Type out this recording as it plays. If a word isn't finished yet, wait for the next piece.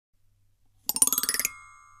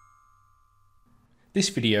This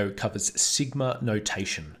video covers sigma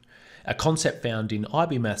notation, a concept found in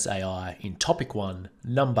IB Maths AI in Topic 1,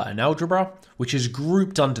 Number and Algebra, which is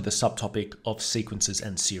grouped under the subtopic of sequences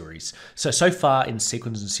and series. So far in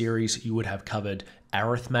sequences and series, you would have covered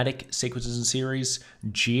arithmetic sequences and series,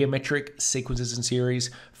 geometric sequences and series,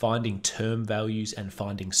 finding term values and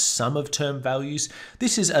finding sum of term values.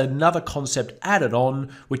 This is another concept added on,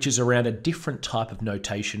 which is around a different type of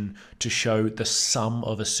notation to show the sum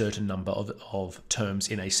of a certain number of terms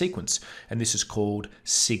in a sequence. And this is called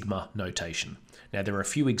sigma notation. Now, there are a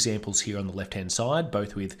few examples here on the left-hand side,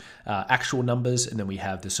 both with actual numbers, and then we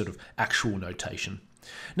have this sort of actual notation.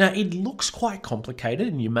 Now, it looks quite complicated,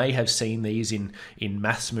 and you may have seen these in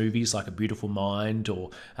maths movies like A Beautiful Mind or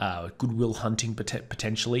Good Will Hunting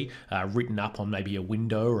potentially, written up on maybe a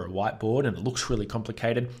window or a whiteboard, and it looks really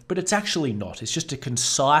complicated, but it's actually not. It's just a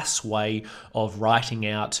concise way of writing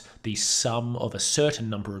out the sum of a certain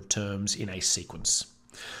number of terms in a sequence.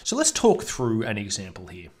 So let's talk through an example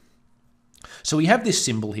here. So we have this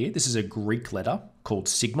symbol here. This is a Greek letter called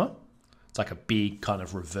sigma. It's like a big kind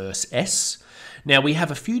of reverse S. Now we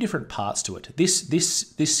have a few different parts to it.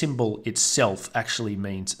 This symbol itself actually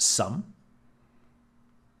means sum.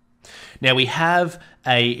 Now we have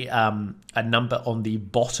a number on the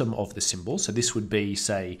bottom of the symbol. So this would be,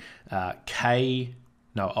 say, K.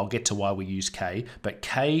 No, I'll get to why we use K, but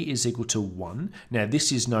K is equal to 1. Now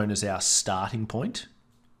this is known as our starting point.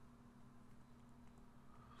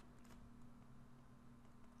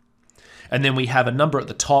 And then we have a number at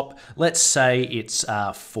the top. Let's say it's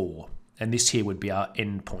 4. And this here would be our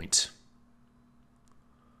endpoint.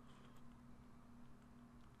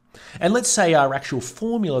 And let's say our actual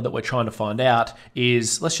formula that we're trying to find out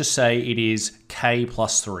is, let's just say it is K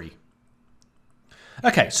plus 3.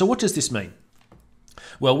 Okay, so what does this mean?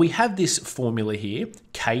 Well, we have this formula here,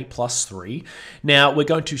 K plus 3. Now, we're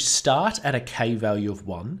going to start at a K value of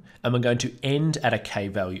 1, and we're going to end at a K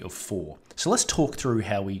value of 4. So let's talk through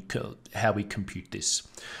how we compute this.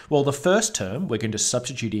 Well, the first term, we're going to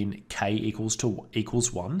substitute in K equals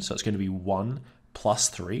 1. So it's going to be 1 plus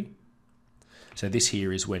 3. So this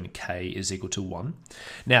here is when K is equal to 1.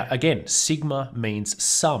 Now, again, sigma means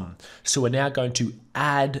sum. So we're now going to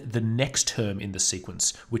add the next term in the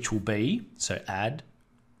sequence, which will be, so add,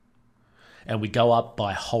 and we go up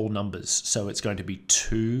by whole numbers. So it's going to be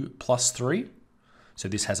 2 plus 3. So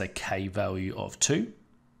this has a K value of 2.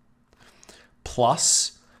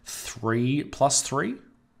 Plus 3 plus 3.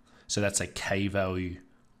 So that's a K value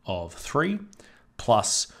of 3.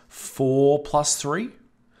 Plus 4 plus 3.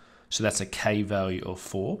 So that's a K value of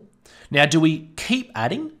 4. Now, do we keep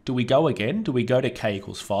adding? Do we go again? Do we go to K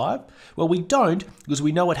equals 5? Well, we don't, because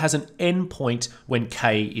we know it has an endpoint when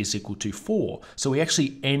K is equal to 4. So we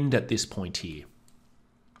actually end at this point here.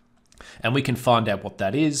 And we can find out what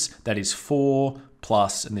that is. That is 4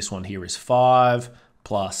 plus, and this one here is 5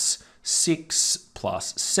 plus 6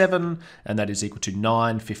 plus 7, and that is equal to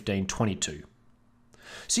 9, 15, 22.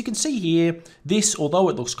 So you can see here, this, although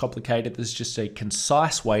it looks complicated, this is just a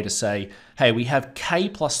concise way to say, hey, we have K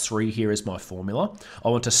plus 3 here as my formula. I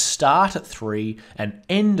want to start at 3 and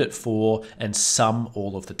end at 4 and sum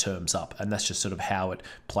all of the terms up. And that's just sort of how it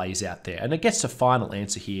plays out there. And it gets a final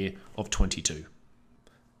answer here of 22.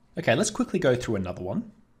 Okay, let's quickly go through another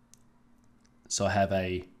one. So I have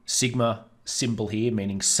a sigma symbol here,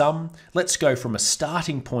 meaning sum. Let's go from a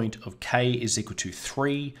starting point of K is equal to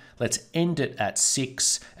 3. Let's end it at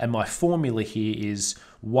 6. And my formula here is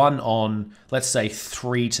 1 on, let's say,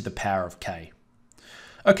 3 to the power of K.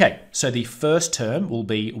 Okay, so the first term will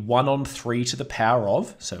be 1 on 3 to the power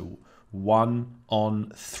of, so 1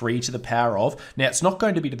 on 3 to the power of. Now, it's not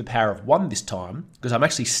going to be to the power of 1 this time, because I'm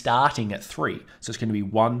actually starting at 3. So it's going to be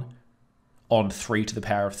 1 on 3 to the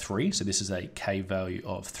power of 3. So this is a K value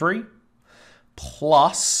of 3.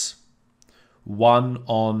 Plus 1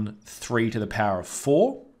 on 3 to the power of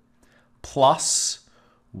 4, plus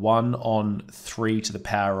 1 on 3 to the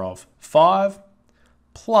power of 5,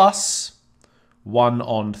 plus 1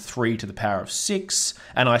 on 3 to the power of 6,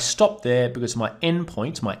 and I stop there because my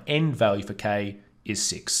endpoint, my end value for K, is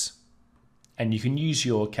 6. And you can use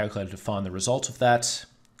your calculator to find the result of that.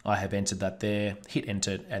 I have entered that there, hit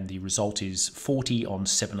enter, and the result is 40 on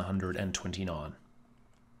 729.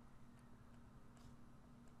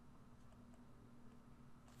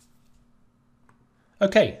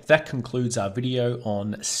 Okay, that concludes our video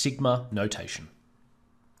on sigma notation.